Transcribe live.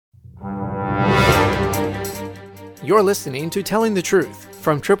You're listening to Telling the Truth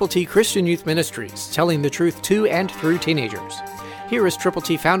from Triple T Christian Youth Ministries, telling the truth to and through teenagers. Here is Triple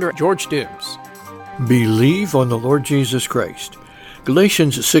T founder George Dooms. Believe on the Lord Jesus Christ.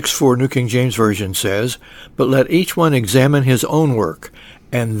 Galatians 6:4 New King James Version says, "But let each one examine his own work,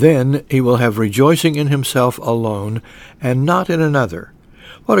 and then he will have rejoicing in himself alone, and not in another."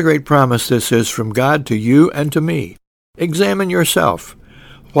 What a great promise this is from God to you and to me. Examine yourself.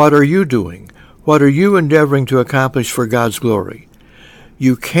 What are you doing? What are you endeavoring to accomplish for God's glory?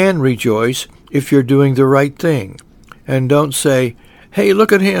 You can rejoice if you're doing the right thing. And don't say, "Hey,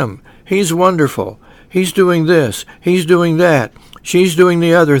 look at him. He's wonderful. He's doing this. He's doing that. She's doing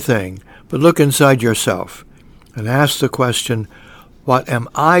the other thing." But look inside yourself and ask the question, what am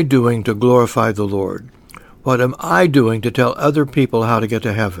I doing to glorify the Lord? What am I doing to tell other people how to get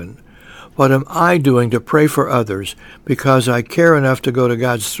to heaven? What am I doing to pray for others because I care enough to go to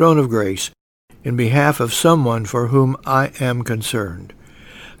God's throne of grace in behalf of someone for whom I am concerned?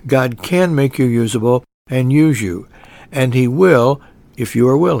 God can make you usable and use you, and He will if you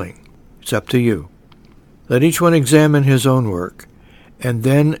are willing. It's up to you. Let each one examine his own work, and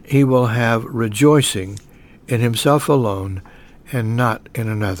then he will have rejoicing in himself alone and not in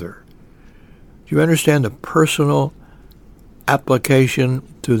another. Do you understand the personal application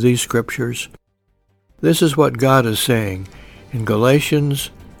to these scriptures? This is what God is saying in Galatians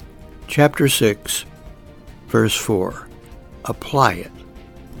chapter 6, verse 4. Apply it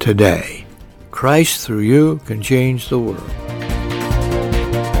today. Christ through you can change the world.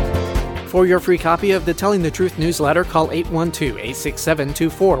 For your free copy of the Telling the Truth newsletter, call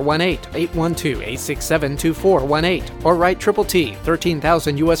 812-867-2418, 812-867-2418, or write Triple T,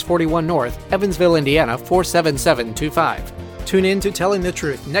 13,000 U.S. 41 North, Evansville, Indiana, 47725. Tune in to Telling the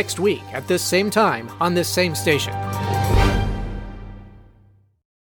Truth next week at this same time on this same station.